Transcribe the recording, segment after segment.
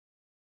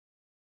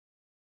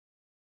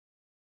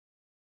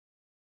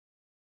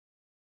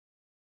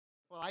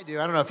Well, I do.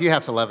 I don't know if you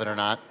have to love it or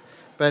not,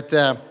 but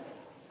I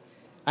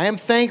am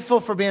thankful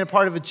for being a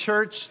part of a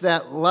church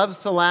that loves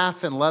to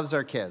laugh and loves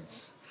our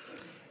kids.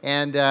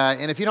 And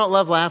if you don't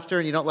love laughter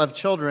and you don't love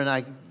children,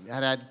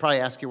 I'd probably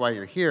ask you why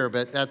you're here,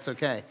 but that's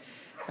okay.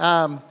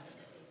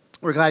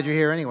 We're glad you're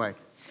here anyway.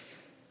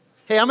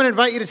 Hey, I'm going to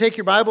invite you to take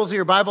your Bibles or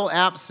your Bible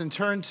apps and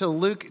turn to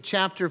Luke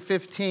chapter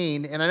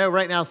 15. And I know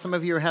right now some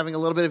of you are having a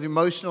little bit of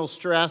emotional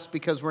stress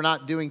because we're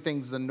not doing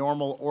things the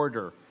normal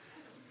order.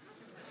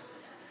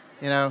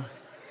 You know,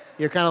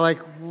 you're kind of like,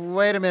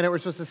 wait a minute, we're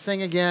supposed to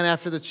sing again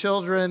after the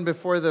children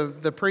before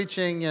the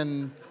preaching.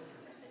 And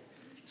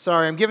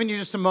sorry, I'm giving you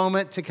just a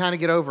moment to kind of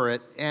get over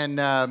it and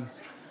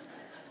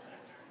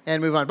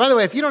move on. By the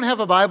way, if you don't have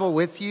a Bible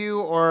with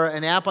you or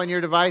an app on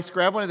your device,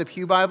 grab one of the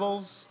Pew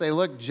Bibles. They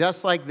look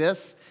just like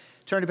this.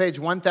 Turn to page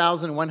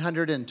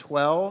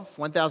 1112.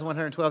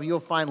 1112, you'll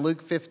find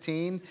Luke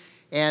 15.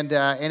 And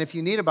if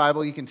you need a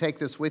Bible, you can take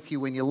this with you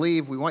when you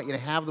leave. We want you to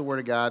have the Word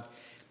of God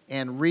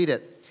and read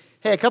it.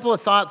 Hey, a couple of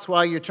thoughts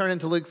while you're turning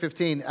to Luke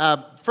 15.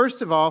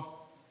 First of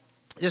all,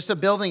 just a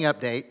building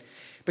update.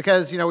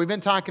 Because, we've been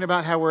talking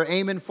about how we're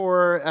aiming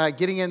for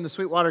getting in the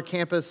Sweetwater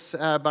campus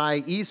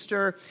by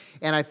Easter.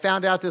 And I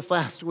found out this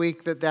last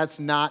week that that's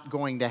not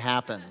going to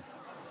happen.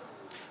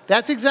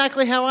 That's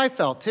exactly how I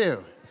felt,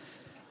 too.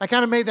 I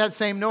kind of made that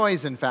same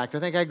noise, in fact. I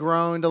think I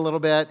groaned a little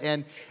bit.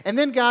 And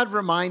then God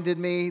reminded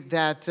me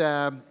that,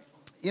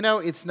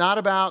 it's not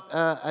about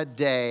a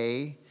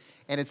day,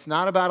 and it's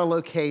not about a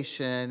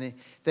location,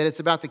 that it's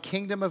about the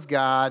kingdom of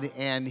God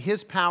and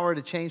His power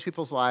to change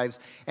people's lives.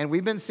 And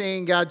we've been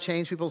seeing God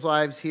change people's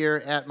lives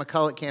here at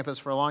McCulloch campus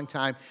for a long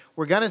time.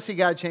 We're going to see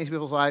God change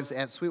people's lives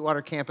at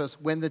Sweetwater campus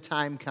when the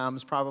time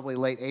comes, probably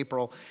late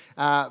April.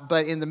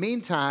 But in the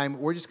meantime,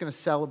 we're just going to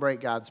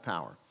celebrate God's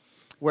power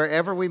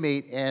wherever we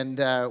meet, and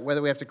whether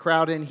we have to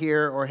crowd in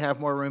here or have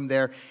more room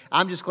there.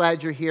 I'm just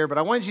glad you're here, but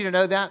I wanted you to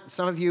know that.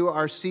 Some of you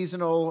are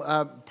seasonal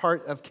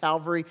part of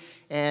Calvary,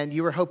 and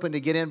you were hoping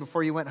to get in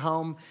before you went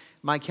home.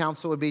 My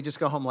counsel would be just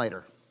go home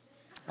later.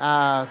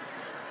 Because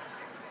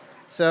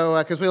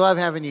we love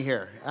having you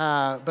here.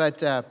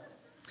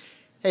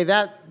 Hey,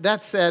 that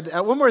said,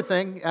 one more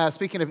thing.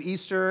 Speaking of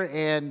Easter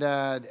and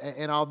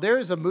all,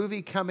 there's a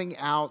movie coming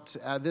out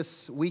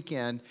this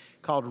weekend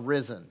called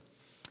Risen.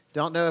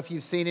 Don't know if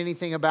you've seen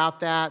anything about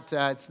that.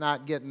 It's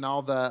not getting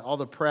all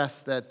the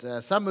press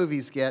that some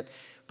movies get,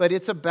 but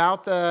it's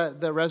about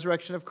the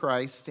resurrection of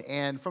Christ,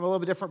 and from a little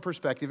bit different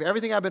perspective.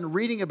 Everything I've been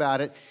reading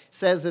about it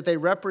says that they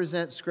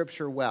represent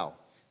Scripture well.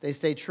 They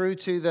stay true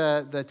to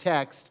the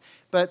text,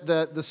 but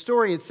the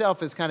story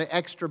itself is kind of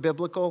extra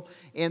biblical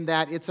in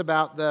that it's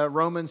about the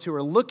Romans who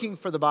are looking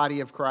for the body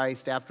of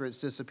Christ after it's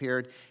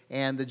disappeared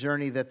and the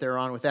journey that they're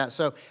on with that.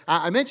 So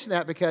I mention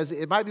that because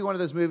it might be one of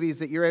those movies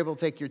that you're able to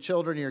take your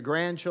children or your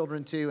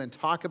grandchildren to and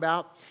talk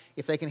about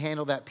if they can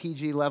handle that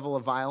PG level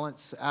of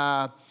violence.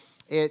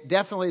 It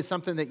definitely is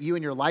something that you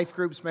and your life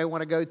groups may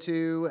want to go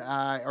to,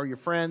 or your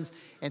friends,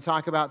 and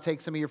talk about.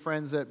 Take some of your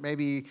friends that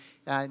maybe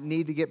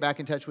need to get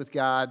back in touch with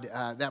God.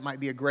 That might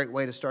be a great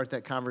way to start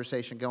that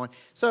conversation going.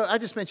 So I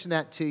just mentioned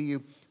that to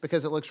you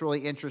because it looks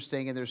really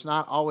interesting, and there's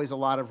not always a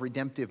lot of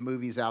redemptive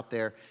movies out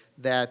there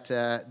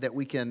that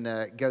we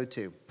can go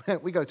to.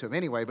 We go to them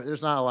anyway, but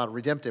there's not a lot of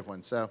redemptive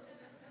ones. So.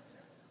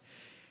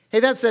 Hey,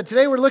 that said,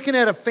 today we're looking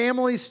at a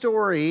family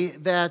story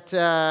that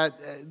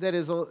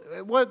is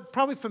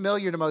probably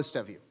familiar to most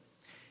of you.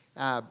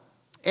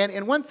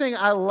 And one thing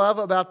I love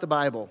about the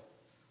Bible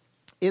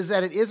is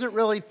that it isn't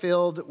really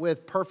filled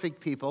with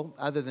perfect people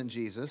other than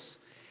Jesus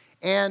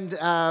and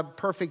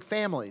perfect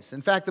families.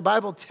 In fact, the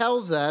Bible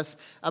tells us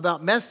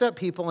about messed up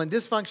people and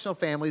dysfunctional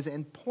families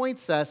and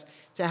points us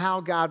to how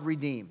God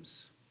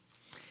redeems.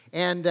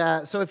 And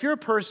so if you're a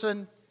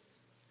person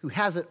who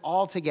has it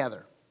all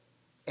together,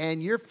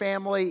 and your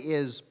family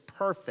is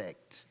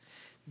perfect,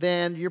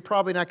 then you're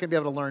probably not going to be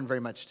able to learn very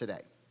much today.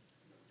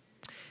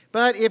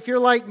 But if you're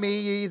like me,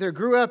 you either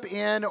grew up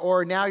in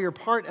or now you're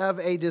part of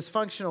a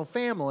dysfunctional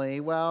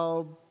family,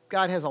 well,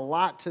 God has a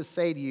lot to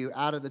say to you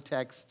out of the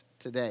text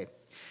today.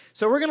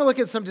 So we're going to look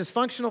at some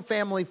dysfunctional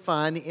family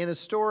fun in a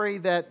story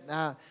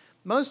that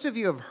most of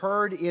you have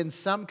heard in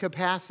some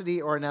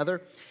capacity or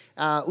another.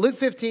 Luke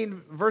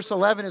 15, verse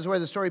 11 is where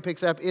the story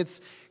picks up.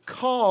 It's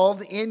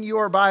called in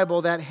your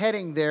Bible, that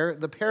heading there,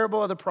 the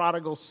parable of the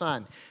prodigal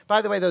son.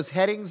 By the way, those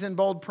headings in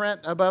bold print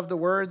above the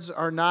words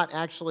are not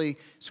actually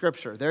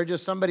Scripture. They're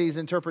just somebody's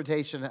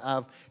interpretation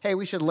of, hey,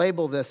 we should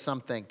label this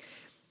something.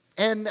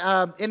 And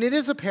it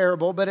is a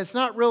parable, but it's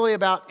not really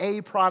about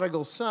a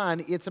prodigal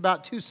son. It's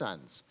about two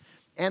sons,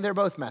 and they're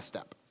both messed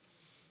up.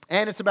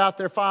 And it's about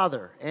their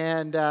father.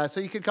 And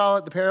so you could call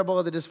it the parable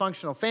of the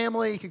dysfunctional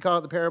family. You could call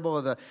it the parable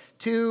of the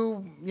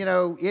two,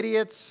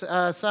 idiots,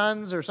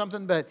 sons or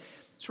something. But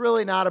it's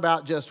really not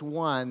about just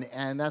one.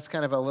 And that's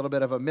kind of a little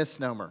bit of a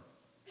misnomer.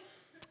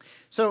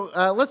 So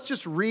let's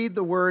just read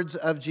the words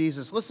of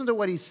Jesus. Listen to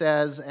what He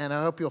says, and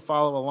I hope you'll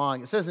follow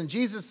along. It says, "And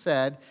Jesus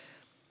said,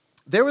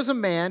 'There was a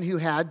man who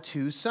had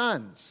two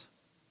sons.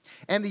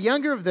 And the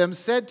younger of them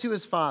said to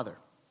his father,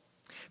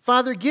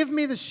 "Father, give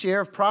me the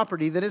share of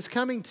property that is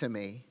coming to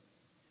me."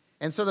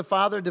 And so the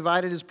father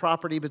divided his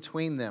property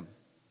between them.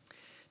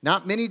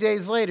 Not many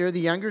days later, the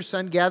younger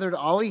son gathered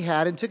all he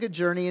had and took a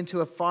journey into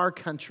a far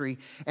country,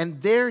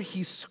 and there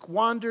he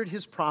squandered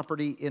his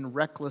property in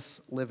reckless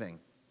living.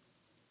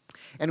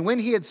 And when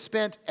he had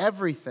spent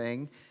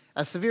everything,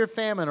 a severe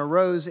famine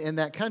arose in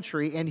that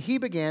country, and he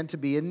began to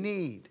be in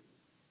need.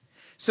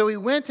 So he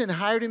went and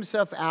hired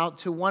himself out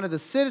to one of the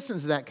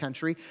citizens of that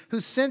country,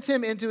 who sent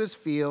him into his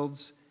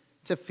fields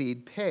to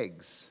feed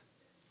pigs.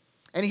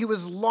 And he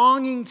was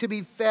longing to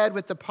be fed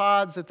with the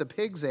pods that the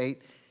pigs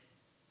ate,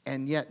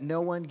 and yet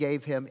no one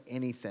gave him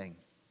anything.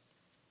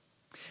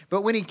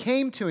 But when he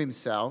came to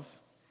himself,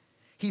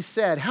 he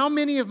said, "How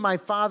many of my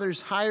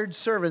father's hired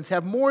servants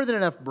have more than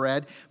enough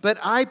bread, but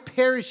I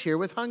perish here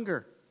with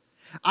hunger?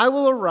 I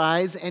will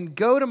arise and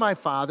go to my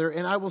father,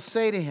 and I will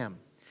say to him,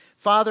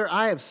 'Father,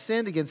 I have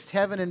sinned against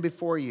heaven and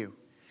before you.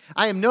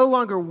 I am no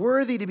longer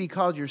worthy to be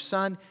called your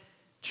son.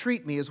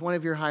 Treat me as one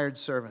of your hired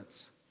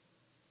servants.'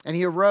 And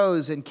he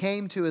arose and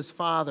came to his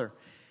father.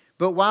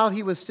 But while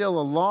he was still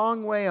a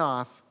long way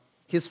off,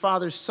 his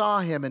father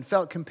saw him and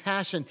felt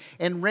compassion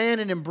and ran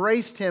and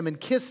embraced him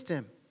and kissed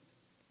him.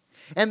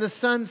 And the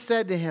son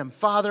said to him,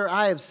 'Father,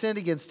 I have sinned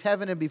against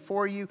heaven and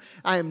before you.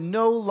 I am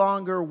no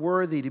longer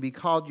worthy to be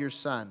called your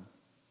son.'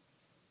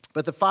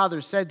 But the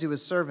father said to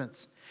his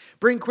servants,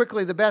 'Bring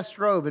quickly the best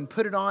robe and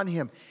put it on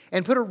him,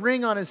 and put a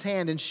ring on his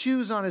hand and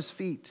shoes on his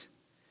feet.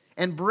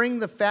 And bring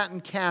the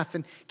fattened calf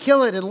and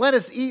kill it, and let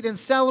us eat and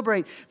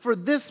celebrate. For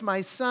this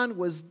my son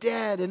was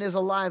dead and is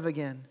alive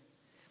again.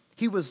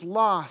 He was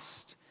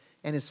lost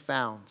and is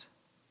found.'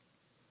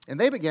 And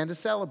they began to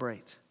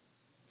celebrate.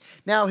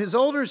 Now his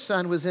older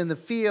son was in the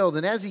field,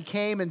 and as he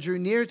came and drew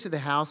near to the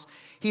house,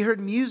 he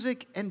heard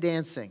music and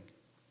dancing.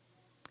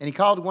 And he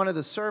called one of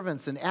the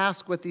servants and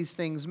asked what these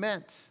things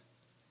meant.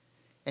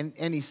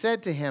 And he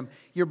said to him,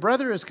 'Your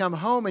brother has come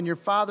home, and your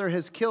father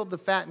has killed the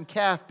fattened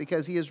calf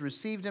because he has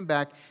received him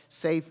back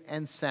safe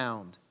and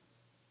sound.'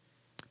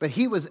 But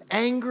he was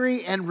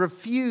angry and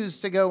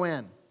refused to go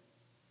in.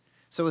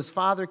 So his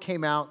father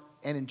came out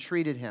and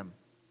entreated him.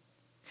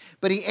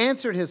 But he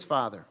answered his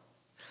father,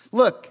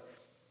 'Look,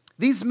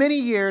 these many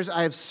years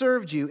I have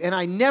served you, and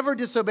I never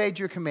disobeyed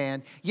your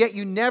command, yet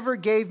you never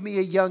gave me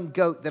a young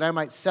goat that I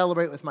might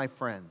celebrate with my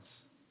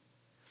friends.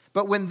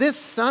 But when this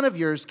son of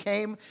yours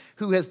came,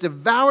 who has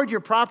devoured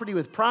your property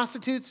with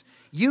prostitutes,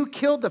 you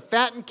killed the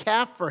fattened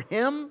calf for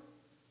him?'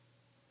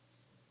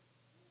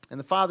 And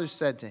the father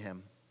said to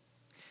him,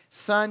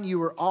 'Son, you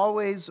were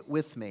always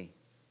with me,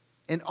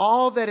 and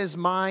all that is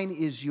mine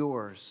is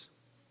yours.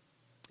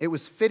 It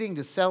was fitting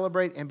to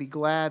celebrate and be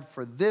glad,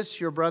 for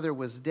this your brother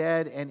was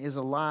dead and is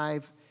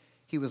alive.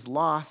 He was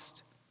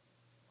lost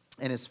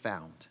and is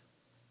found.'"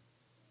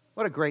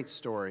 What a great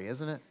story,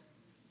 isn't it?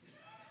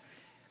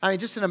 I mean,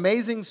 just an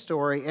amazing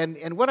story.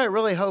 And what I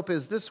really hope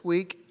is this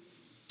week,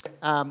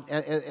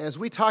 as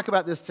we talk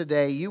about this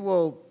today, you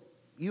will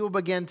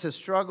begin to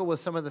struggle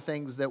with some of the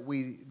things that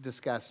we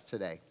discussed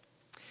today.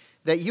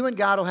 That you and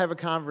God will have a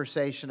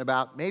conversation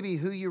about maybe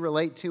who you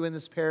relate to in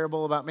this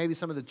parable, about maybe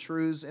some of the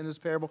truths in this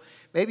parable.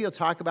 Maybe you'll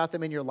talk about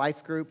them in your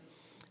life group.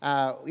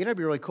 It'd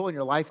be really cool in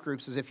your life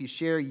groups is if you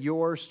share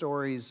your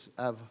stories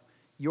of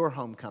your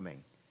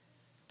homecoming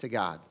to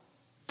God.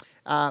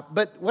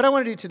 But what I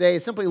want to do today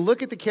is simply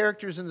look at the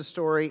characters in the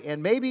story,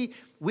 and maybe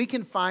we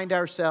can find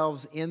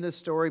ourselves in this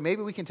story.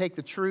 Maybe we can take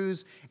the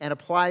truths and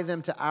apply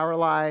them to our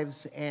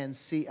lives and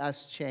see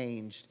us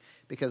changed,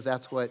 because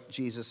that's what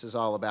Jesus is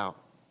all about.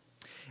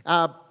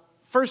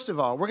 First of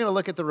all, we're going to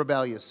look at the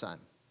rebellious son,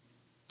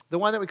 the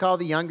one that we call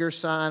the younger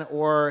son,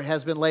 or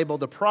has been labeled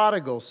the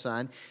prodigal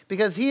son,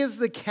 because he is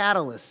the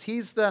catalyst.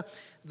 He's the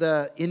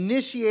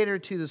initiator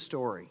to the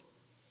story.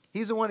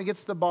 He's the one who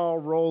gets the ball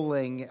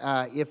rolling,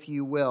 if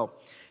you will.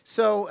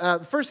 So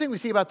the first thing we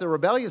see about the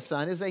rebellious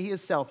son is that he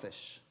is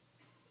selfish,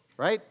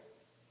 right?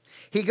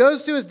 He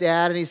goes to his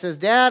dad and he says,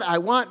 "Dad, I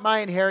want my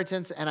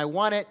inheritance and I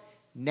want it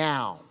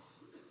now."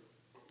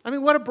 I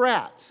mean, what a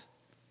brat.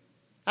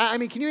 I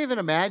mean, can you even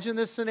imagine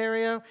this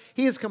scenario?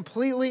 He is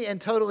completely and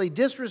totally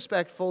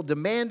disrespectful,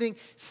 demanding,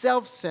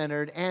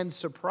 self-centered, and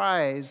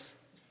surprise,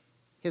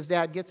 his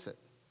dad gets it.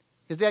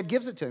 His dad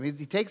gives it to him.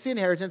 He takes the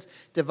inheritance,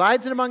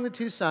 divides it among the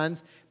two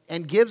sons,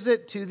 and gives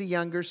it to the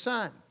younger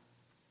son.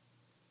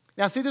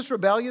 Now, see, this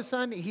rebellious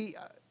son, he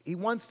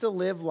wants to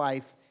live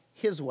life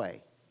his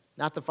way,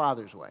 not the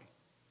father's way.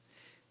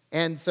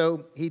 And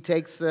so he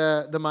takes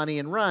the money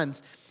and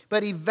runs.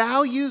 But he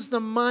values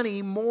the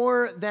money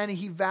more than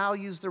he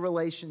values the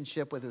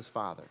relationship with his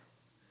father.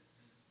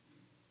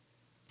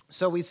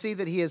 So we see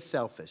that he is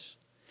selfish.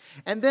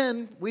 And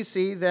then we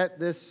see that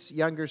this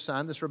younger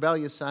son, this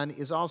rebellious son,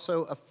 is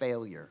also a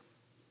failure.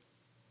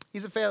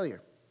 He's a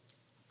failure.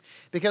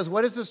 Because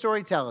what does the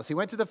story tell us? He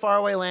went to the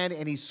faraway land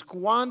and he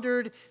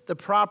squandered the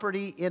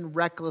property in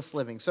reckless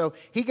living. So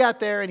he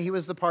got there and he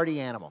was the party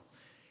animal.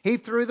 He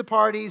threw the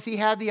parties. He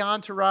had the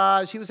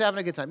entourage. He was having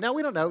a good time. Now,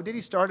 we don't know. Did he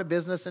start a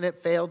business and it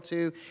failed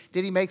to?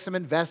 Did he make some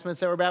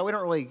investments that were bad? We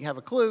don't really have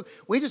a clue.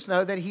 We just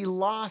know that he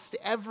lost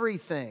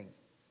everything.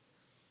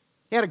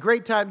 He had a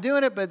great time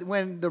doing it, but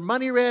when the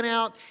money ran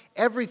out,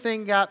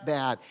 everything got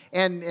bad.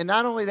 And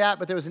not only that,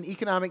 but there was an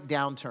economic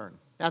downturn.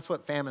 That's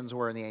what famines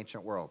were in the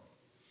ancient world.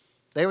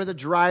 They were the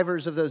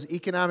drivers of those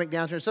economic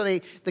downturns. So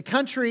the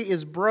country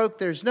is broke.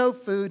 There's no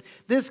food.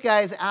 This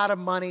guy's out of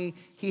money.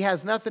 He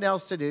has nothing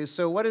else to do.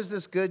 So what does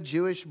this good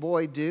Jewish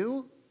boy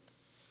do?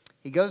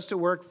 He goes to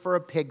work for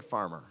a pig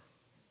farmer.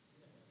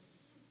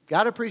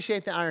 Got to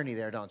appreciate the irony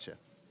there, don't you?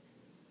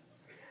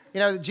 You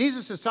know,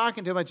 Jesus is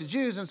talking to a bunch of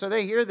Jews, and so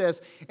they hear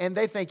this, and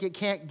they think it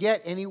can't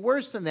get any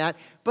worse than that.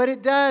 But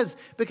it does,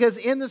 because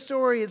in the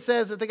story it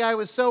says that the guy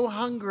was so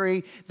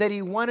hungry that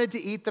he wanted to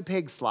eat the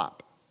pig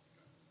slop.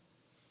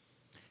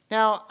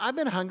 Now, I've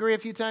been hungry a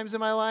few times in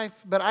my life,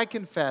 but I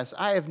confess,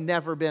 I have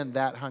never been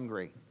that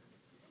hungry.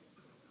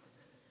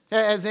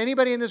 Has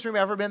anybody in this room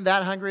ever been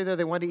that hungry that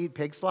they wanted to eat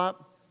pig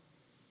slop?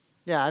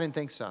 Yeah, I didn't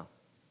think so.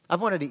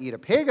 I've wanted to eat a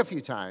pig a few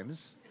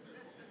times.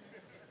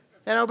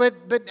 You know, but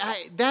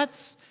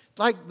that's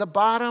like the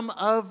bottom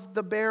of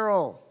the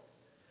barrel.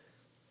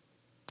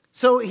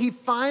 So he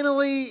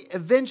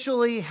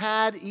eventually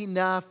had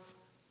enough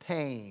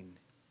pain.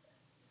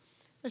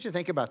 I want you to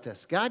think about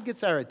this. God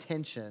gets our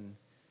attention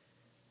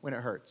when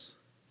it hurts.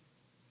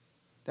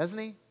 Doesn't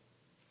he?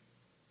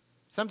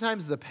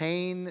 Sometimes the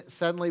pain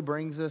suddenly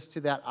brings us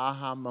to that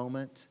aha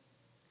moment.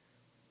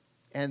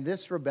 And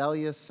this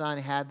rebellious son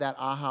had that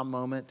aha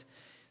moment.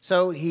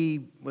 So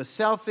he was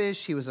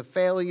selfish, he was a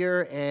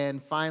failure,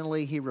 and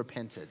finally he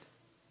repented.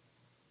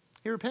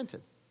 He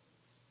repented.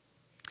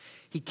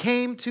 He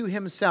came to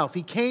himself.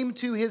 He came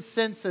to his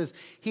senses.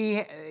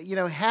 He,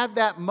 had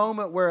that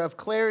moment of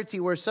clarity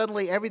where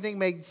suddenly everything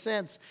made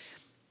sense.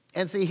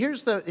 And see,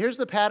 here's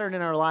the pattern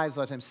in our lives a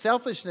lot of times.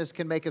 Selfishness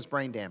can make us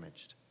brain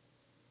damaged.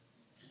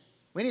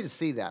 We need to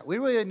see that. We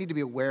really need to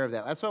be aware of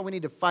that. That's why we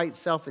need to fight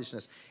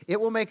selfishness.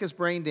 It will make us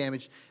brain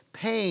damaged.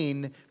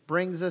 Pain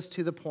brings us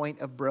to the point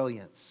of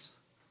brilliance.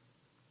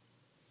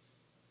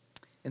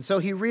 And so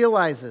he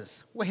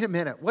realizes, wait a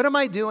minute, what am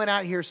I doing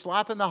out here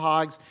slopping the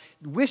hogs,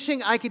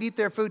 wishing I could eat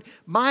their food?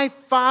 My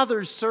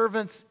father's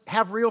servants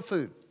have real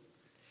food.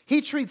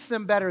 He treats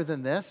them better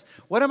than this.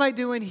 What am I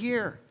doing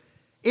here?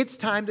 It's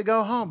time to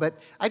go home, but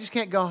I just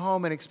can't go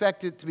home and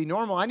expect it to be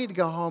normal. I need to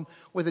go home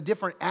with a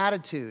different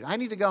attitude. I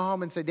need to go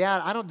home and say,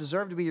 Dad, I don't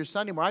deserve to be your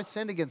son anymore. I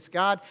sinned against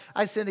God.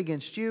 I sinned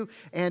against you,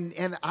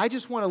 and I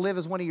just want to live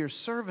as one of your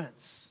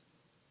servants.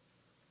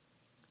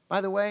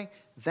 By the way,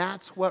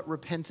 that's what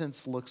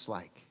repentance looks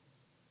like.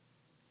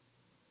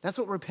 That's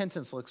what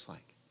repentance looks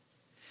like.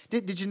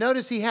 Did you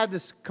notice he had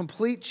this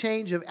complete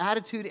change of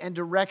attitude and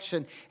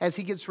direction as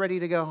he gets ready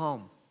to go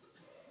home?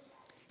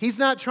 He's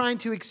not trying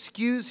to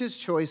excuse his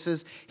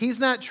choices.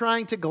 He's not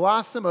trying to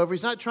gloss them over.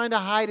 He's not trying to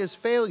hide his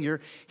failure.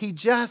 He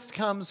just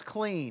comes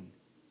clean.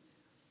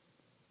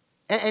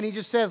 And he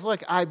just says,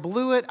 look, I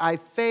blew it. I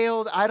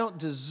failed. I don't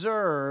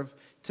deserve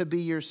to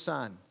be your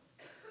son.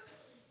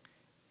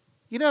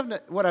 You know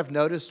what I've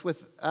noticed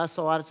with us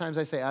a lot of times?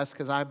 I say us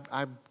because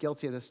I'm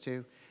guilty of this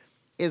too.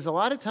 Is a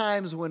lot of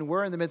times when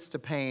we're in the midst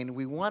of pain,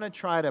 we want to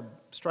try to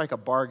strike a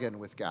bargain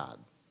with God.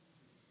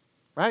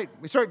 Right?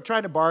 We start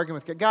trying to bargain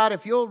with God. God,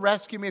 if you'll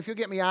rescue me, if you'll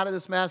get me out of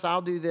this mess,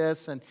 I'll do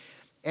this.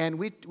 And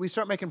we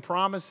start making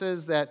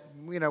promises that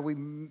we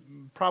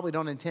probably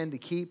don't intend to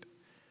keep.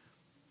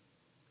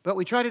 But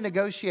we try to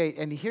negotiate,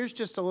 and here's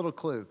just a little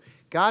clue.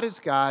 God is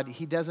God.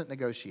 He doesn't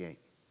negotiate.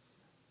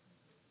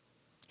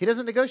 He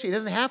doesn't negotiate. He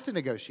doesn't have to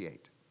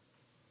negotiate.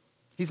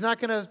 He's not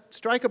going to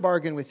strike a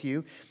bargain with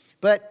you.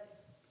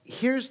 But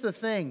here's the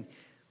thing.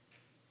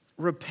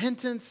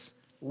 Repentance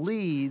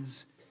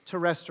leads to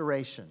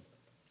restoration.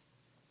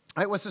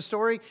 All right, what's the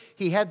story?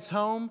 He heads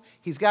home.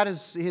 He's got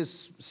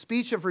his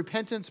speech of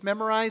repentance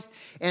memorized,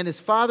 and his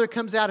father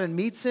comes out and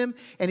meets him,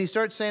 and he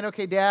starts saying,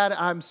 okay, Dad,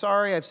 I'm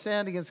sorry. I've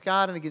sinned against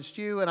God and against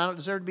you, and I don't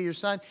deserve to be your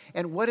son.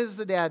 And what does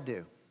the dad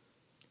do?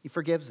 He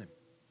forgives him.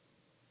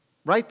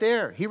 Right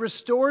there. He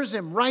restores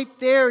him right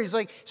there. He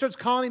starts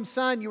calling him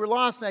son. You were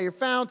lost, now you're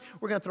found.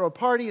 We're going to throw a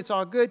party. It's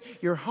all good.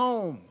 You're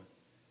home.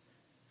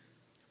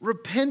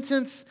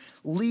 Repentance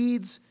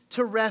leads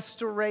to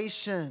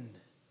restoration.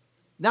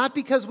 Not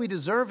because we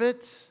deserve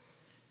it,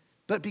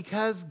 but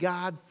because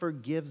God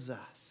forgives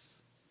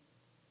us.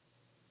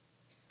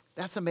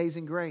 That's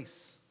amazing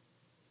grace.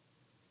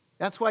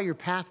 That's why your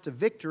path to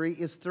victory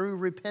is through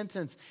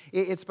repentance.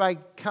 It's by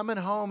coming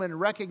home and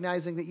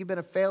recognizing that you've been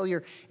a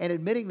failure and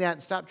admitting that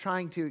and stop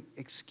trying to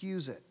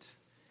excuse it.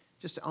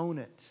 Just own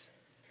it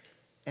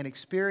and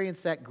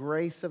experience that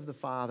grace of the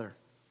Father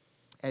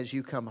as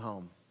you come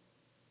home.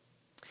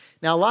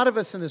 Now, a lot of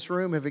us in this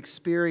room have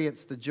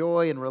experienced the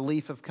joy and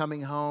relief of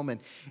coming home,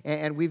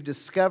 and we've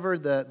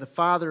discovered the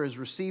Father has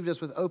received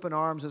us with open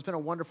arms. It's been a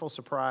wonderful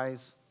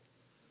surprise.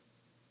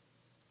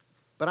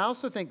 But I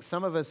also think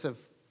some of us have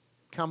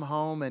come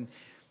home,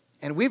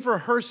 and we've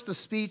rehearsed the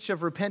speech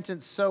of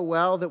repentance so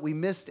well that we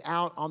missed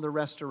out on the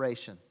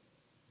restoration.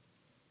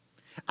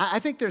 I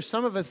think there's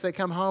some of us that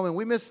come home, and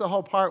we miss the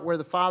whole part where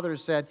the Father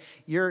said,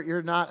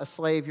 you're not a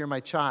slave, you're my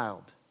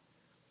child.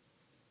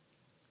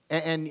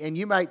 And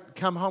you might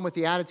come home with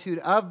the attitude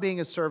of being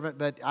a servant,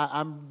 but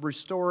I'm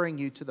restoring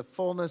you to the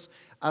fullness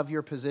of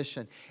your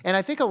position. And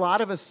I think a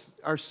lot of us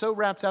are so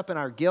wrapped up in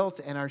our guilt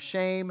and our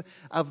shame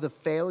of the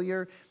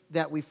failure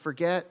that we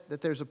forget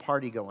that there's a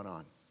party going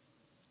on.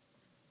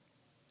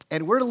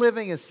 And we're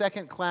living as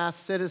second-class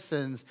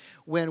citizens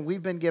when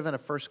we've been given a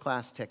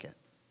first-class ticket.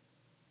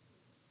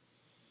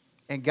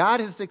 And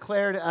God has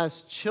declared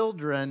us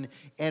children,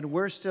 and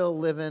we're still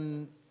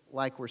living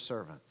like we're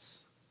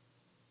servants.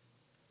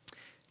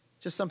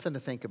 Just something to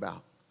think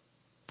about.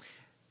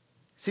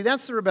 See,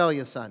 that's the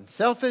rebellious son.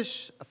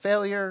 Selfish, a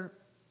failure,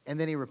 and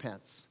then he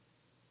repents.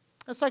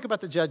 Let's talk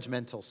about the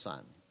judgmental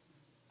son.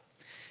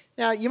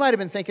 Now, you might have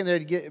been thinking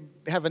they'd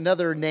have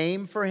another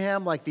name for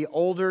him, like the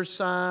older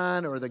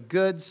son or the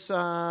good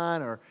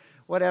son or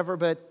whatever,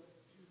 but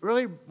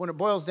really, when it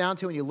boils down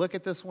to, when you look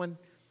at this one,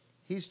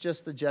 he's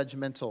just the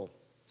judgmental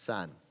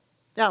son.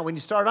 Now, when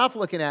you start off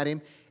looking at him,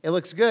 it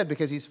looks good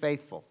because he's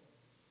faithful.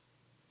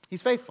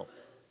 He's faithful.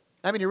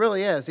 I mean, he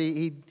really is.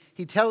 He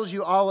tells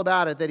you all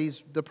about it, that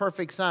he's the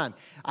perfect son.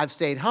 I've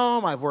stayed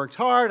home. I've worked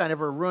hard. I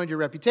never ruined your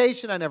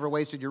reputation. I never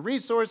wasted your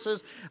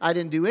resources. I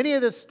didn't do any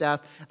of this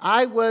stuff.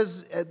 I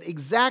was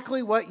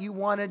exactly what you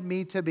wanted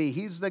me to be.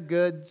 He's the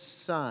good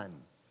son.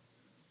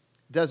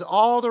 Does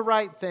all the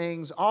right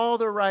things, all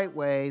the right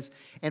ways,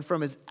 and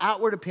from his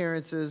outward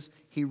appearances,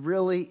 he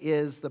really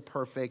is the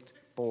perfect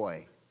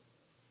boy.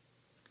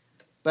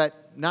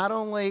 But not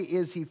only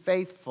is he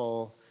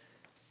faithful,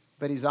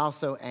 but he's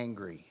also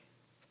angry.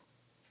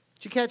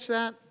 Did you catch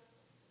that?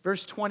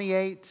 Verse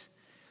 28,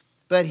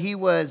 but he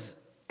was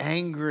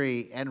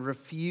angry and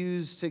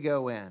refused to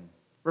go in.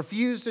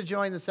 Refused to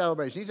join the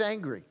celebration. He's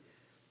angry.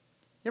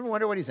 You ever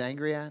wonder what he's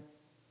angry at?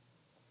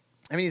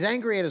 I mean, he's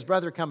angry at his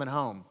brother coming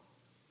home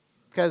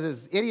because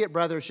his idiot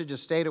brother should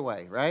just stayed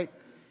away, right?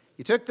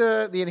 You took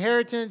the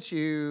inheritance,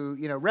 you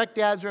wrecked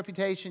Dad's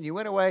reputation, you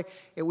went away,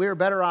 and we were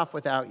better off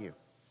without you.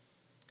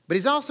 But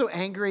he's also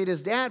angry at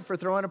his dad for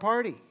throwing a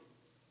party.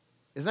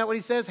 Isn't that what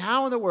he says?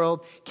 How in the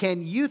world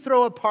can you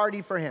throw a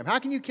party for him? How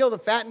can you kill the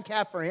fattened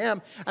calf for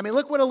him? I mean,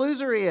 look what a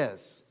loser he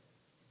is.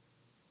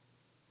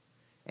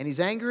 And he's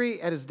angry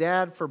at his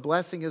dad for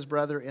blessing his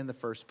brother in the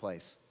first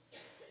place.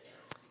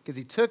 Because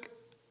he took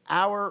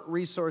our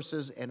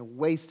resources and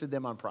wasted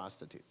them on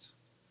prostitutes.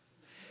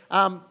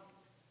 When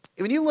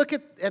you look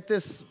at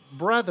this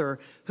brother,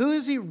 who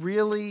is he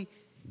really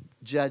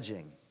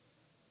judging?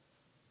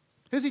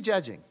 Who's he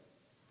judging?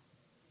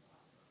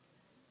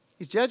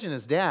 He's judging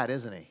his dad,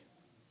 isn't he?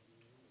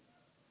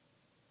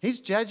 He's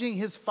judging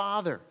his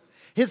father.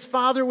 His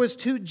father was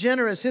too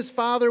generous. His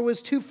father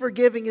was too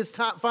forgiving. His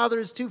father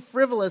is too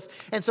frivolous.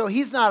 And so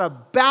he's not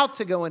about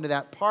to go into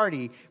that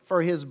party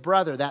for his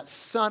brother, that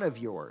son of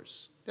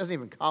yours. Doesn't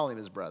even call him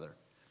his brother.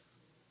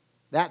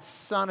 That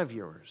son of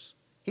yours.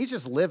 He's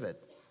just livid.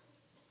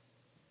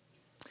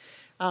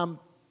 Do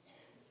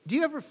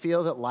you ever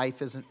feel that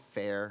life isn't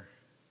fair?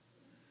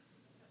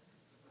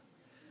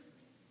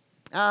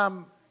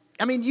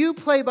 I mean, you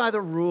play by the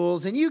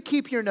rules, and you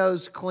keep your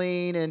nose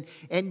clean,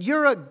 and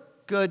you're a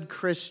good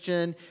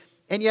Christian,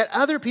 and yet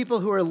other people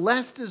who are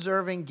less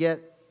deserving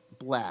get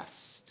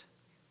blessed. Does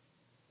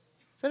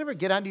that ever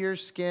get under your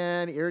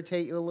skin,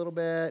 irritate you a little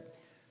bit?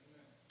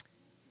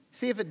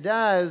 See, if it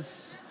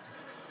does,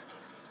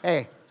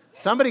 hey,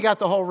 somebody got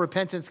the whole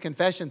repentance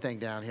confession thing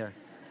down here.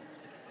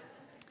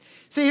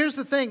 See, here's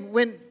the thing.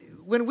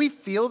 When we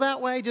feel that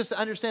way, just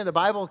understand the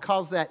Bible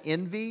calls that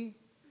envy.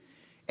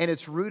 And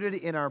it's rooted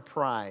in our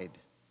pride.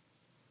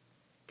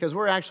 Because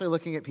we're actually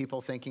looking at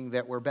people thinking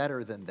that we're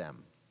better than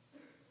them.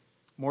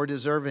 More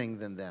deserving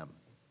than them.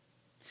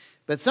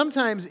 But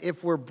sometimes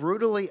if we're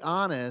brutally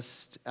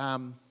honest,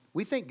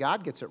 we think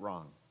God gets it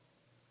wrong.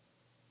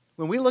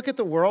 When we look at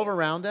the world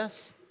around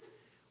us,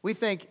 we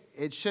think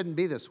it shouldn't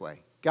be this way.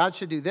 God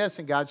should do this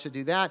and God should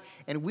do that.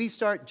 And we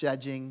start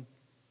judging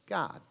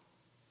God.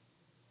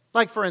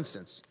 Like for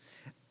instance,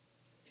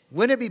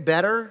 wouldn't it be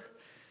better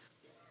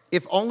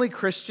if only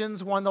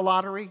Christians won the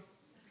lottery?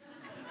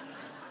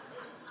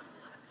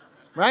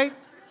 Right?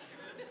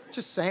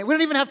 Just saying. We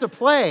don't even have to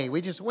play.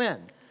 We just win.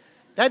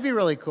 That'd be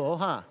really cool,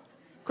 huh?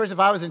 Of course, if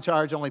I was in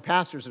charge, only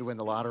pastors would win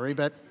the lottery,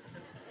 but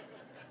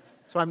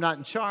so I'm not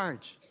in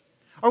charge.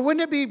 Or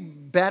wouldn't it be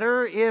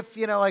better if,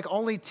 like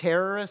only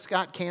terrorists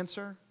got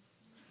cancer?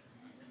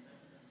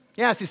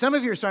 Yeah, see, some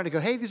of you are starting to go,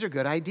 hey, these are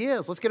good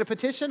ideas. Let's get a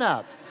petition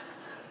up.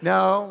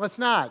 No, let's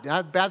not.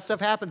 Bad stuff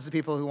happens to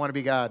people who want to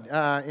be God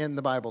in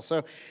the Bible.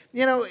 So,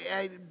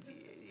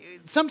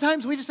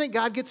 sometimes we just think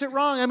God gets it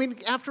wrong. I mean,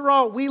 after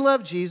all, we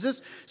love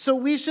Jesus, so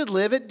we should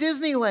live at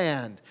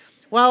Disneyland.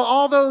 While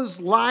all those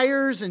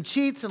liars and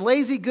cheats and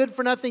lazy,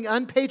 good-for-nothing,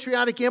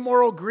 unpatriotic,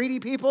 immoral, greedy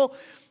people,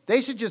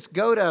 they should just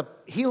go to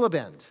Gila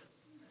Bend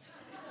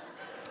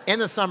in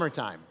the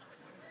summertime.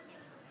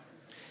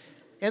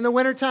 In the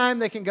wintertime,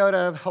 they can go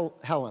to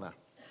Helena.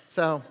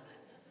 So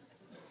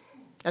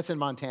that's in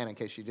Montana, in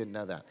case you didn't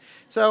know that.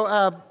 So,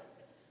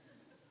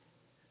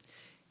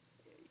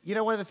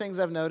 one of the things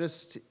I've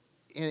noticed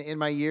in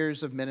my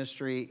years of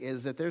ministry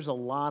is that there's a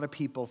lot of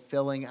people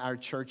filling our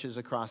churches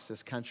across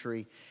this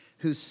country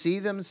who see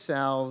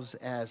themselves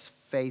as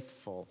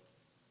faithful,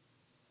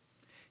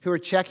 who are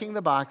checking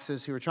the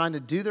boxes, who are trying to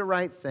do the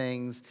right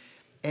things,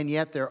 and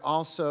yet they're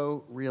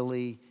also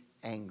really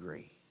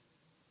angry.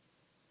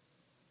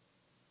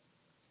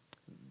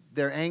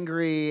 They're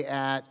angry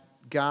at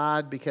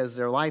God because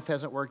their life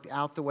hasn't worked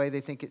out the way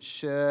they think it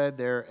should.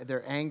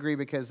 They're angry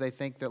because they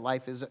think that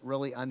life is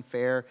really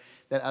unfair,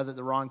 that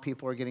the wrong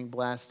people are getting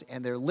blessed,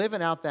 and they're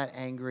living out that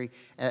anger,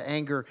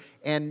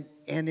 and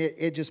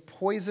it just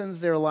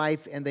poisons their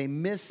life, and they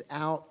miss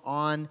out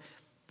on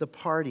the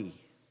party.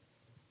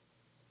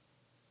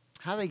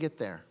 How do they get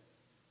there?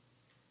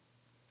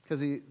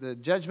 Because the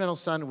judgmental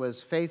son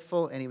was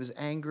faithful, and he was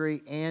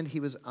angry, and he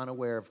was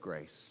unaware of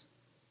grace.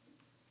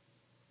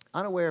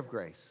 Unaware of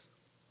grace.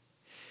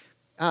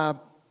 I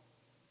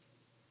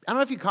don't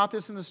know if you caught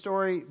this in the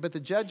story, but the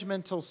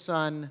judgmental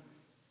son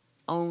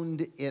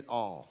owned it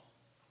all.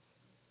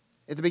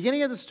 At the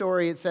beginning of the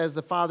story, it says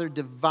the father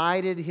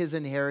divided his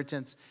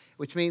inheritance,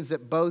 which means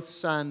that both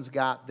sons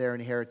got their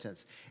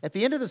inheritance. At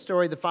the end of the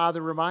story, the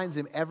father reminds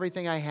him,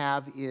 everything I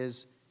have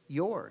is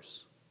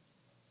yours.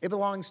 It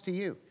belongs to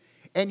you.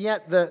 And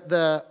yet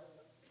the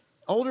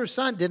older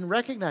son didn't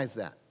recognize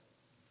that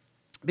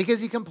because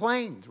he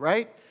complained,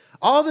 right?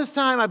 All this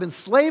time I've been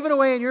slaving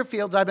away in your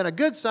fields. I've been a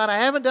good son. I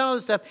haven't done all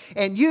this stuff.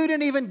 And you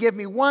didn't even give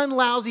me one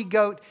lousy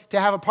goat to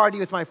have a party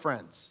with my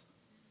friends.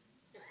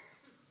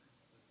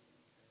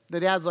 The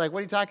dad's like, what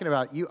are you talking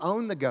about? You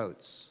own the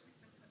goats.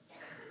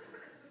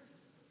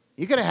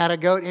 You could have had a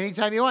goat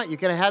anytime you want. You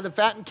could have had the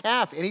fattened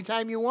calf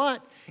anytime you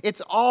want.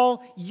 It's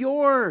all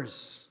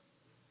yours.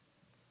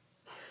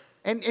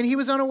 And he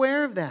was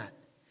unaware of that.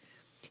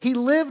 He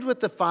lived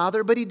with the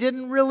father, but he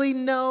didn't really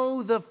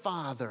know the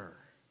father.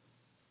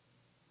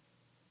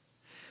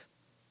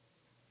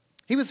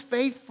 He was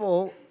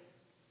faithful,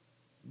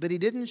 but he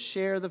didn't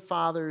share the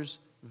Father's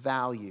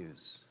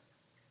values.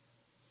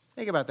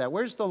 Think about that.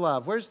 Where's the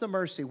love? Where's the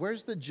mercy?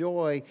 Where's the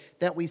joy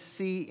that we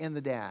see in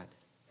the dad?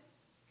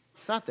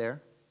 It's not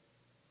there.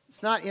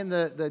 It's not in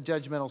the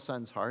judgmental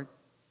son's heart.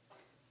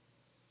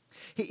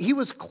 He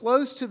was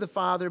close to the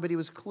Father, but he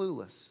was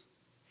clueless.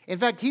 In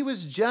fact, he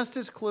was just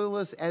as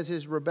clueless as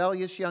his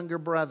rebellious younger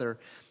brother,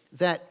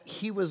 that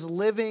he was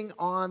living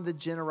on the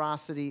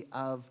generosity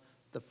of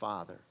the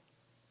Father.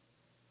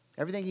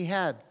 Everything he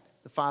had,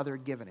 the Father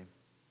had given him.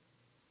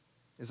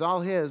 It was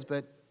all his,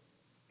 but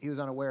he was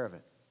unaware of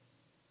it.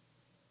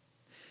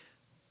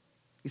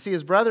 You see,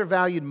 his brother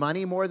valued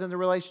money more than the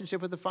relationship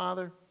with the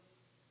Father,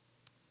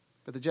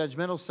 but the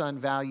judgmental son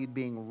valued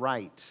being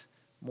right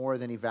more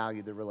than he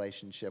valued the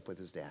relationship with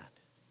his dad.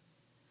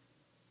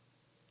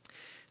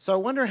 So I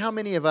wonder how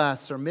many of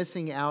us are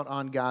missing out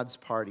on God's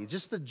party,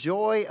 just the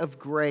joy of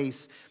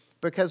grace,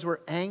 because we're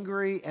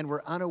angry and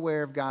we're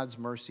unaware of God's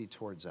mercy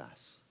towards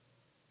us.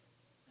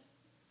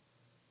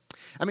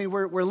 I mean,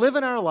 we're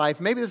living our life.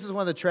 Maybe this is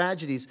one of the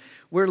tragedies.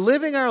 We're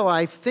living our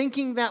life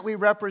thinking that we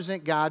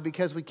represent God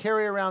because we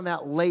carry around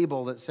that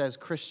label that says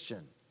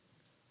Christian.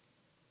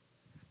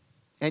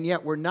 And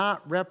yet we're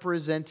not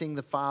representing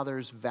the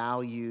Father's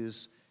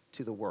values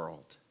to the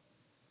world.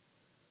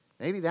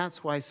 Maybe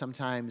that's why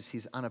sometimes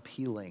he's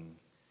unappealing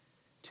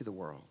to the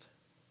world,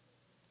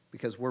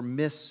 because we're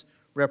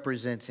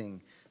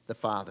misrepresenting the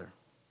Father.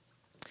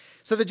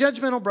 So the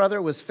judgmental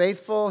brother was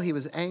faithful, he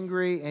was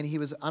angry, and he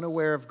was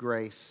unaware of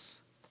grace.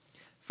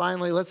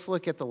 Finally, let's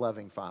look at the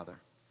loving Father.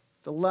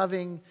 The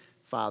loving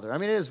Father. I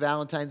mean, it is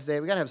Valentine's Day.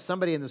 We've got to have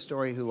somebody in the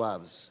story who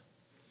loves.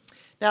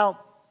 Now,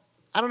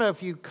 I don't know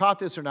if you caught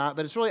this or not,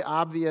 but it's really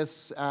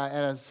obvious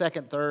at a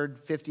second,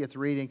 third, 50th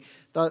reading.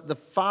 The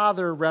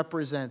Father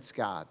represents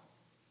God.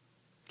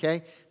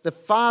 Okay? The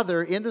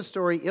Father in the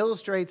story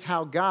illustrates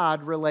how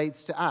God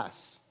relates to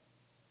us.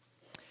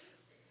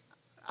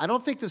 I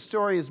don't think the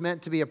story is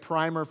meant to be a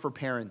primer for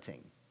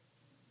parenting.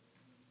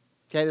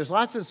 Okay, there's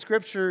lots of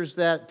scriptures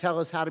that tell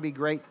us how to be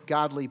great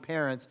godly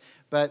parents,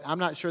 but I'm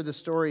not sure the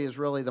story is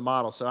really the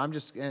model. So I'm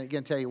just going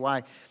to tell you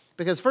why.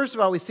 Because first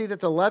of all, we see that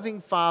the loving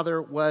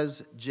Father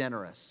was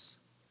generous.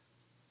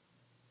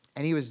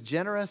 And he was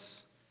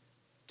generous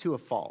to a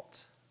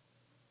fault.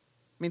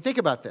 I mean, think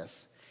about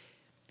this.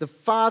 The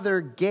Father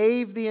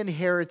gave the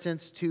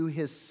inheritance to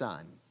his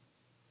Son.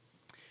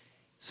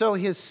 So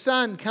his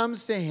Son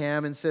comes to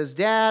him and says,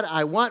 Dad,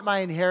 I want my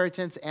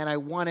inheritance and I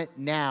want it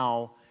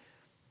now.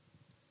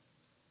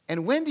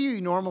 And when do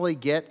you normally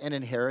get an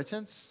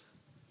inheritance?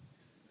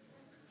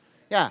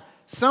 Yeah,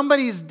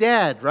 somebody's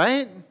dead,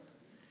 right?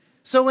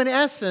 So in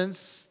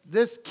essence,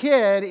 this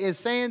kid is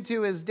saying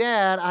to his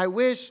dad, I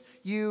wish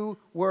you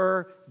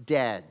were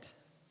dead.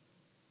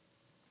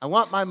 I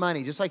want my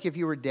money, just like if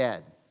you were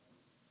dead.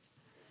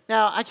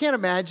 Now, I can't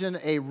imagine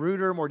a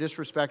ruder, more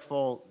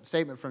disrespectful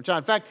statement from John.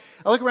 In fact,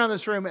 I look around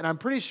this room, and I'm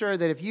pretty sure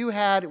that if you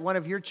had one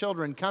of your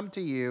children come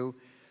to you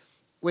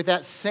with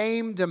that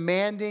same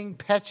demanding,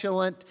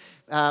 petulant,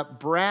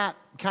 brat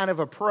kind of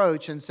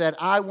approach and said,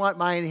 I want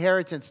my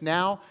inheritance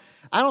now,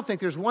 I don't think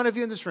there's one of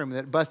you in this room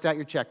that bust out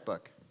your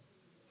checkbook.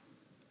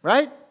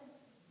 Right?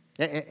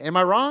 Am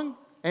I wrong?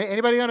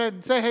 Anybody going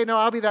to say, hey, no,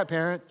 I'll be that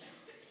parent?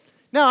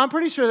 No, I'm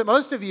pretty sure that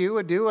most of you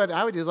would do what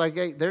I would do. Is like,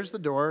 hey, there's the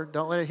door.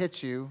 Don't let it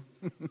hit you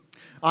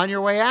on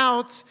your way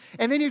out.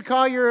 And then you'd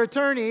call your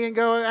attorney and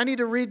go, I need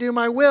to redo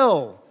my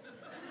will.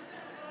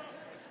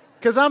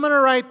 Because I'm going to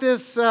write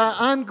this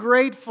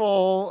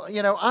ungrateful,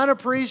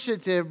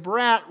 unappreciative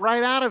brat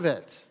right out of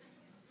it.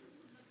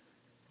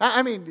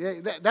 I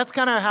mean, that's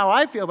kind of how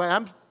I feel. But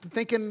I'm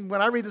thinking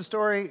when I read the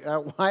story,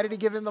 why did he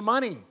give him the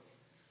money?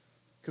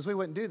 Because we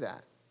wouldn't do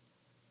that.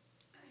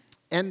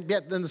 And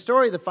yet in the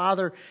story, the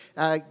father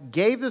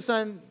gave the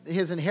son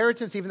his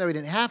inheritance even though he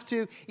didn't have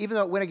to, even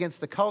though it went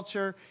against the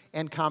culture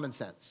and common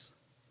sense.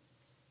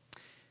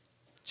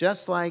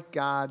 Just like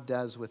God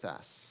does with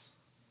us.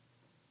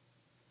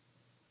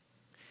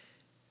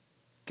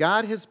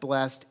 God has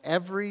blessed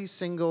every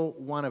single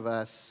one of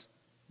us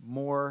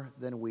more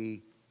than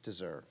we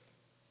deserve.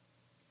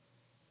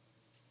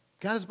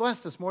 God has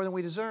blessed us more than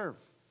we deserve.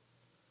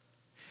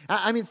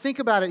 I mean, think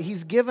about it.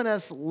 He's given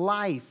us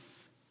life.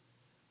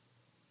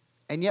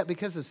 And yet,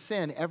 because of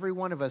sin, every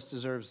one of us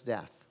deserves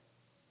death.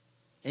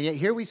 And yet,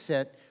 here we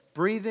sit,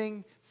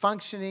 breathing,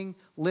 functioning,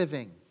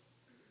 living.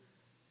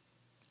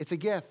 It's a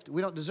gift.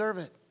 We don't deserve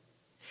it.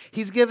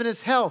 He's given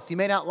us health. You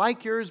may not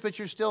like yours, but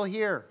you're still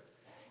here.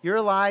 You're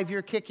alive.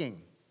 You're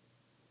kicking.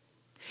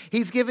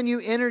 He's given you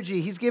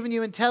energy. He's given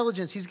you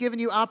intelligence. He's given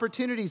you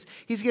opportunities.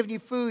 He's given you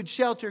food,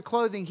 shelter,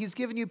 clothing. He's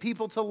given you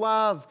people to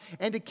love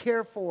and to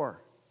care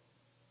for.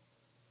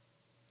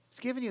 He's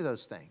given you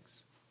those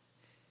things.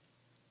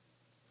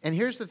 And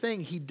here's the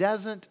thing. He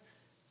doesn't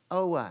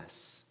owe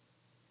us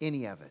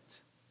any of it.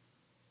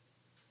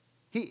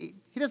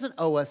 He doesn't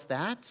owe us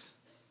that.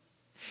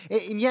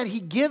 And yet he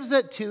gives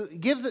it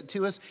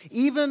to us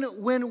even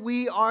when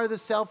we are the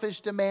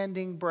selfish,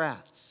 demanding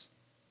brats.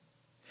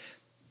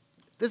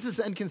 This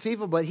is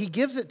inconceivable, but he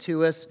gives it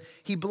to us.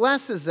 He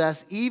blesses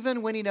us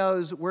even when he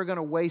knows we're going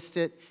to waste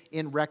it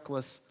in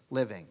reckless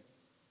living.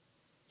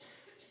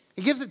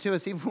 He gives it to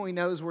us even when he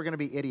knows we're going to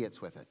be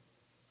idiots with it.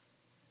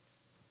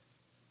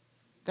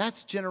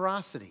 That's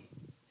generosity.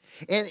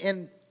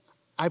 And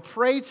I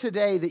pray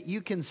today that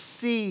you can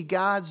see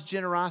God's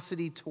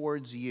generosity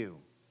towards you.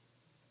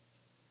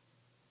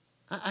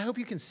 I hope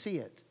you can see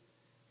it.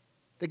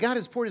 That God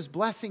has poured his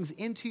blessings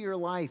into your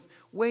life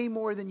way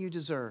more than you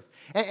deserve.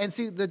 And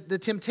see, the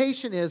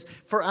temptation is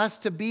for us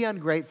to be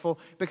ungrateful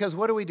because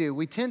what do?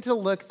 We tend to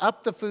look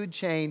up the food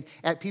chain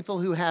at people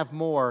who have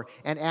more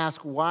and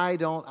ask, why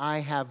don't I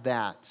have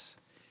that?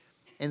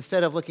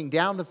 Instead of looking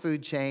down the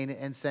food chain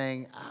and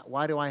saying,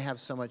 why do I have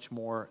so much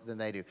more than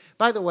they do?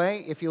 By the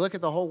way, if you look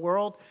at the whole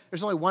world,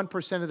 there's only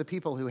 1% of the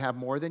people who have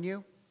more than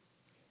you,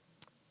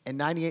 and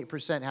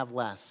 98% have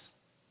less.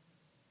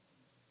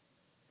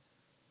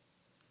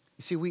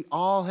 You see, we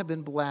all have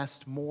been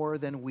blessed more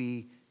than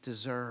we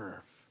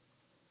deserve.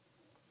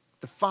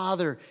 The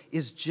Father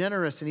is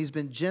generous, and he's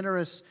been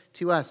generous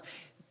to us.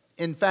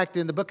 In fact,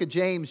 in the book of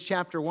James,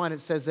 chapter 1,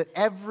 it says that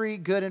every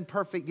good and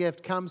perfect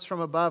gift comes from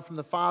above, from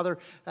the Father,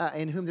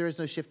 in whom there is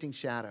no shifting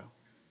shadow.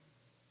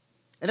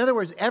 In other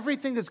words,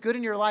 everything that's good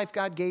in your life,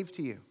 God gave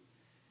to you.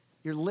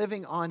 You're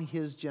living on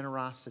his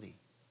generosity.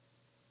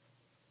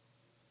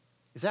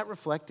 Is that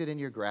reflected in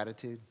your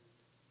gratitude?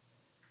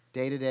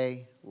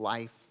 Day-to-day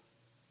life?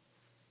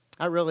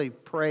 I really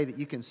pray that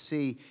you can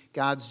see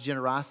God's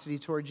generosity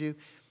towards you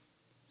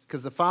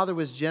because the Father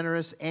was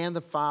generous and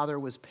the Father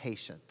was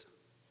patient.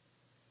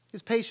 He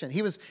was patient.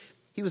 He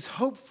was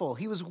hopeful.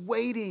 He was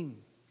waiting.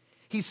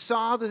 He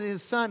saw that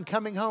his son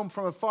coming home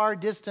from a far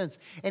distance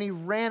and he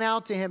ran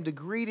out to him to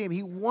greet him.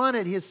 He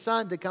wanted his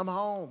son to come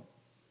home.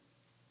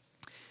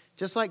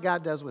 Just like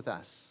God does with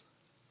us.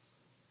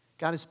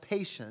 God is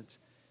patient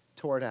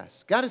toward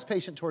us. God is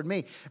patient toward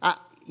me.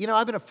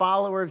 I've been a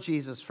follower of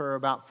Jesus for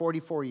about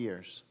 44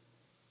 years.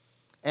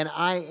 And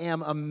I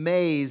am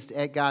amazed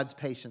at God's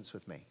patience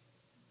with me.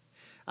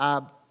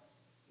 God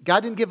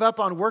didn't give up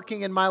on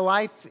working in my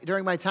life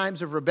during my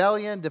times of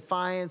rebellion,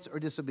 defiance, or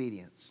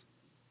disobedience.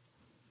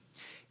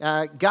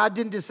 God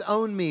didn't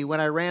disown me when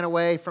I ran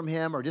away from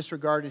him or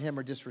disregarded him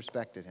or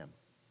disrespected him.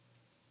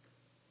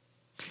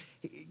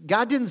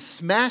 God didn't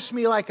smash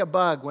me like a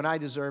bug when I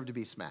deserved to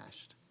be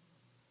smashed.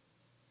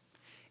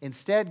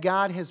 Instead,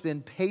 God has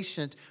been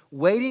patient,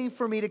 waiting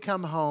for me to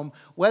come home,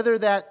 whether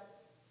that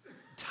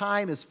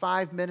time is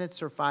 5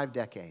 minutes or 5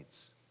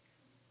 decades.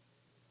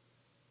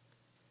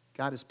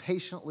 God is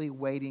patiently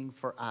waiting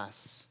for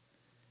us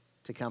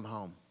to come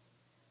home.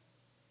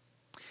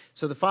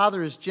 So the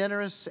Father is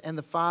generous, and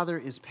the Father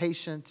is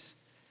patient,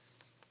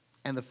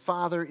 and the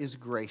Father is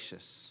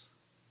gracious.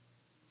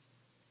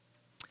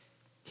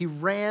 He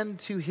ran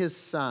to his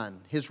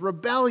son, his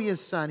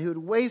rebellious son, who had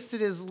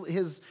wasted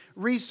his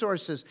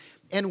resources.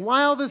 And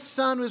while the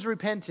son was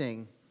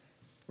repenting,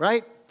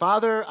 right?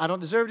 Father, I don't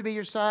deserve to be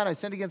your son. I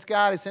sinned against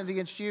God. I sinned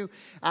against you.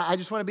 I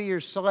just want to be your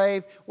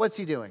slave. What's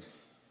he doing?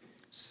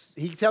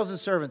 He tells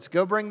his servants,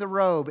 go bring the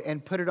robe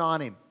and put it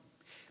on him.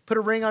 Put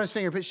a ring on his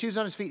finger. Put shoes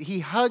on his feet. He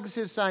hugs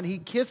his son. He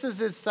kisses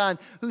his son,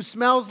 who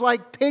smells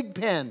like pig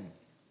pen.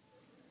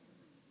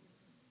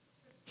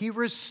 He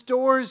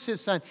restores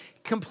his son.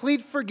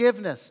 Complete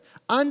forgiveness,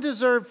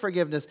 undeserved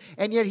forgiveness,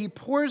 and yet he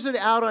pours it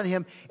out on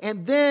him,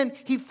 and then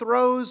he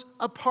throws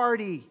a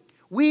party.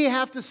 We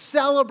have to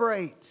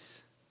celebrate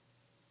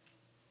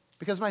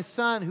because my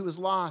son who was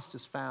lost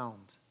is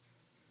found.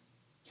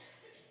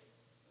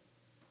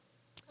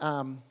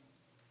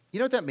 You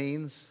know what that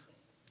means?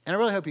 And I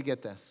really hope you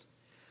get this.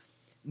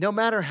 No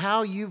matter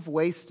how you've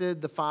wasted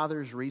the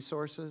Father's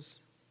resources,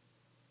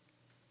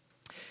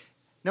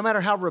 no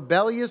matter how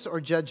rebellious or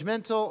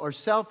judgmental or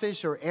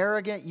selfish or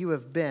arrogant you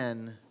have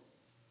been,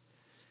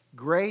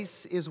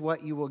 grace is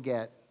what you will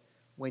get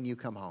when you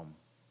come home.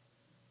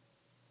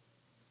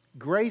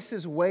 Grace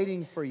is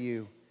waiting for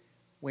you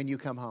when you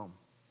come home.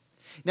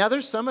 Now,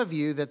 there's some of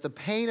you that the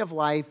pain of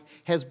life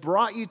has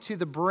brought you to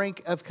the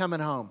brink of coming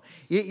home.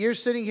 You're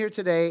sitting here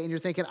today and you're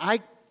thinking, I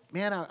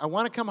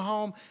want to come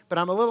home, but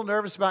I'm a little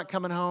nervous about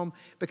coming home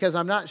because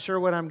I'm not sure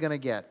what I'm going to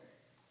get.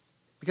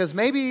 Because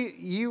maybe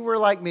you were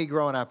like me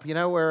growing up,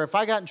 where if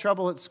I got in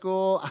trouble at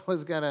school, I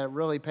was going to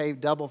really pay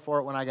double for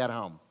it when I got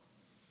home.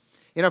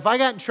 If I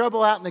got in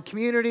trouble out in the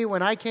community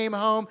when I came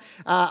home,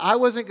 I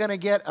wasn't going to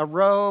get a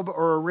robe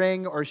or a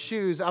ring or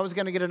shoes. I was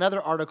going to get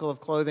another article of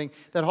clothing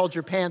that holds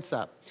your pants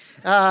up.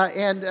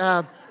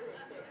 And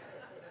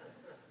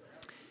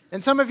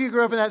some of you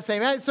grew up in that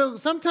same. So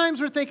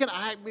sometimes we're thinking,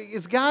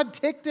 is God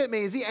ticked at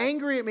me? Is he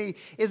angry at me?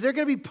 Is there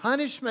going to be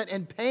punishment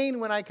and pain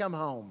when I come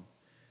home?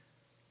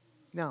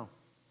 No.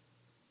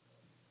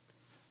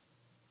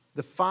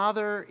 The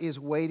Father is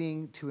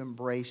waiting to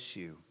embrace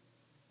you,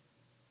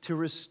 to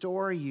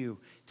restore you,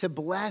 to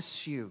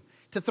bless you,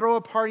 to throw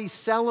a party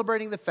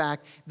celebrating the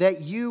fact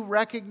that you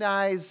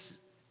recognize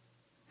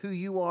who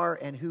you are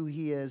and who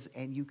he is,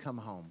 and you come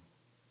home.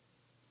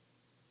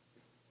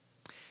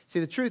 See,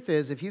 the truth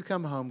is, if you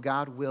come home,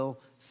 God will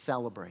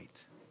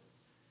celebrate.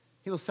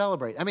 He will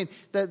celebrate. I mean,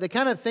 the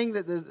kind of thing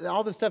that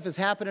all this stuff is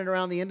happening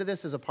around the end of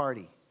this is a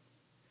party.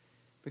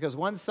 Because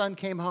one son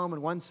came home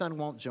and one son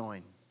won't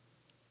join.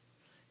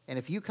 And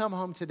if you come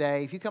home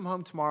today, if you come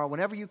home tomorrow,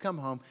 whenever you come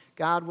home,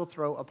 God will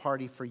throw a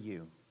party for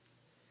you.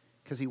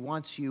 Because he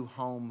wants you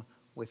home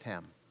with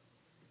him.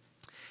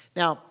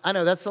 Now, I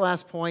know that's the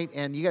last point,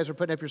 and you guys are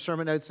putting up your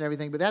sermon notes and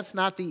everything, but that's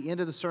not the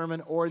end of the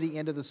sermon or the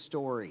end of the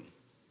story.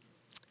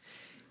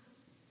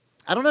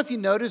 I don't know if you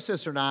noticed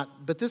this or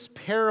not, but this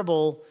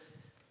parable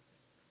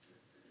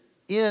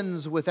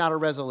ends without a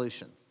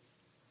resolution.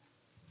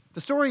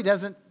 The story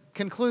doesn't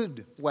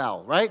conclude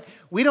well, right?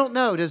 We don't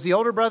know. Does the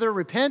older brother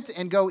repent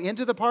and go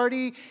into the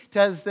party?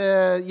 Does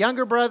the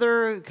younger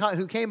brother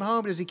who came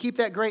home, does he keep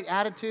that great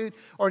attitude?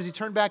 Or does he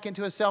turn back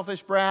into a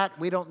selfish brat?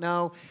 We don't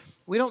know.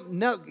 We don't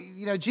know.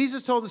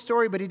 Jesus told the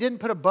story, but he didn't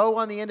put a bow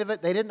on the end of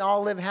it. They didn't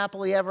all live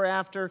happily ever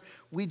after.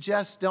 We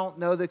just don't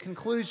know the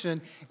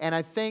conclusion. And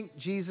I think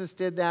Jesus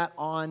did that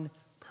on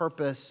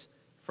purpose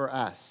for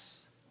us.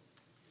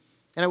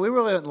 And we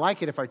really wouldn't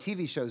like it if our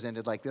TV shows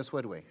ended like this,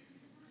 would we?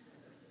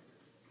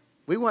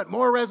 We want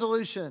more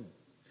resolution.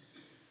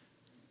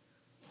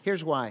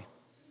 Here's why.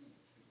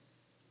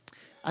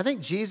 I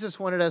think Jesus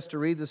wanted us to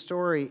read the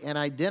story and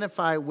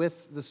identify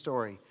with the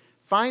story.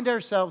 Find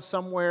ourselves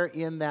somewhere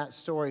in that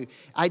story.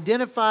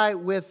 Identify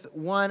with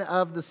one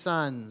of the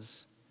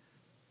sons.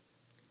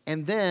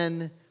 And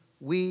then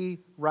we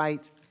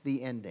write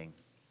the ending.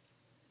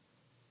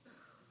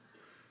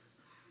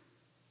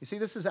 You see,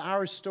 this is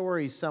our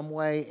story some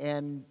way,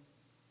 and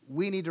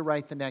we need to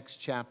write the next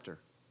chapter.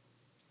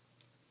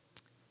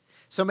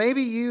 So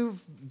maybe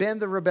you've been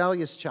the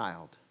rebellious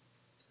child.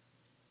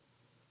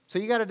 So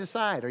you got to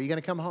decide, are you going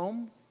to come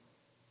home?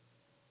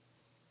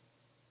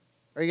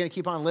 Or are you going to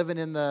keep on living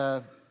in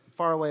the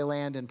faraway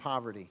land in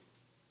poverty?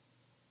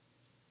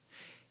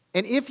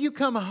 And if you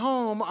come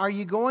home, are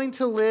you going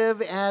to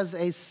live as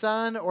a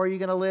son or are you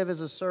going to live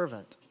as a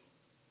servant?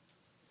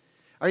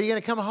 Are you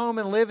going to come home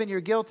and live in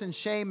your guilt and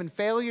shame and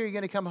failure? Or are you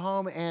going to come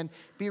home and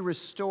be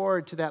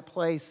restored to that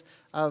place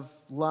of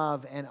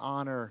love and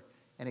honor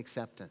and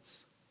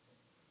acceptance?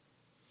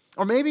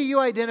 Or maybe you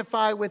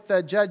identify with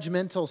the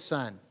judgmental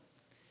son.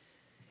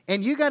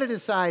 And you got to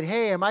decide,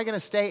 hey, am I going to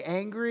stay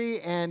angry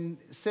and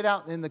sit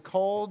out in the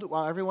cold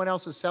while everyone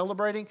else is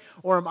celebrating?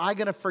 Or am I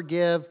going to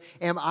forgive?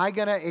 Am I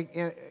going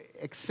to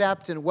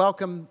accept and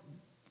welcome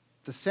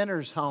the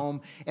sinners home?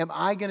 Am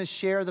I going to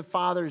share the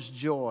Father's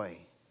joy?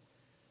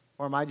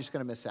 Or am I just going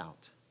to miss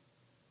out?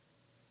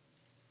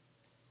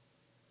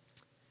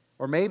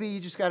 Or maybe you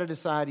just got to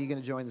decide, are you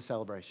going to join the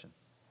celebration?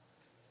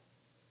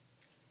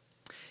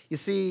 You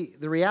see,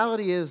 the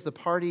reality is the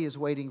party is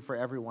waiting for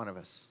every one of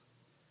us.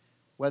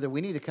 Whether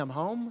we need to come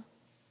home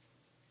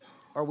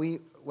or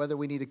whether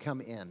we need to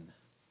come in.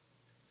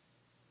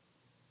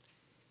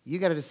 You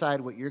got to decide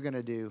what you're going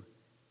to do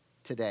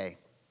today.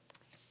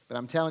 But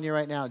I'm telling you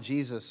right now,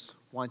 Jesus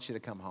wants you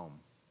to come home.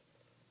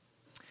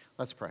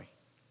 Let's pray.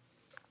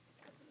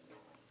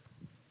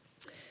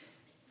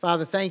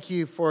 Father, thank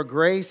you for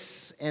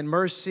grace and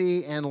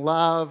mercy and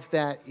love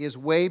that is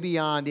way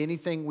beyond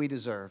anything we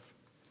deserve.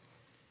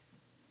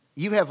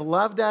 You have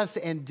loved us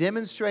and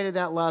demonstrated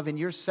that love in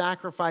your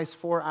sacrifice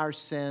for our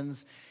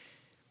sins.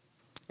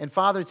 And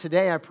Father,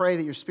 today I pray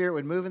that your Spirit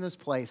would move in this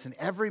place and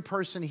every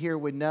person here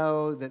would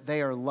know that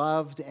they are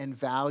loved and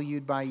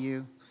valued by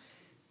you.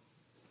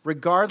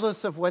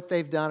 Regardless of what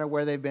they've done or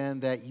where they've been,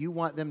 that you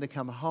want them to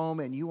come home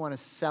and you want to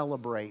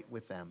celebrate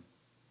with them.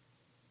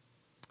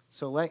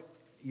 So let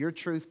your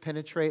truth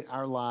penetrate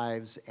our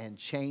lives and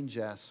change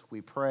us.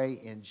 We pray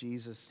in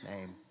Jesus'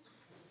 name.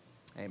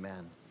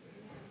 Amen.